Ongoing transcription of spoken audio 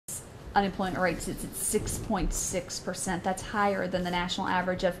unemployment rate sits at 6.6%. That's higher than the national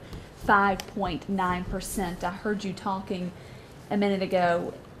average of 5.9%. I heard you talking a minute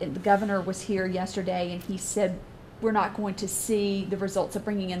ago. The governor was here yesterday, and he said we're not going to see the results of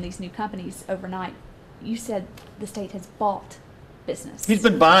bringing in these new companies overnight. You said the state has bought business. He's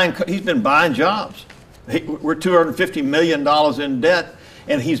been buying jobs. We're $250 million in debt,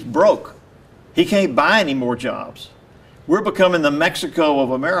 and he's broke. He can't buy any more jobs. We're becoming the Mexico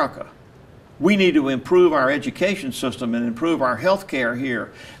of America. We need to improve our education system and improve our health care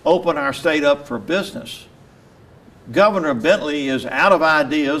here, open our state up for business. Governor Bentley is out of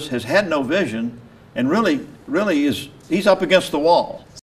ideas, has had no vision, and really he's up against the wall.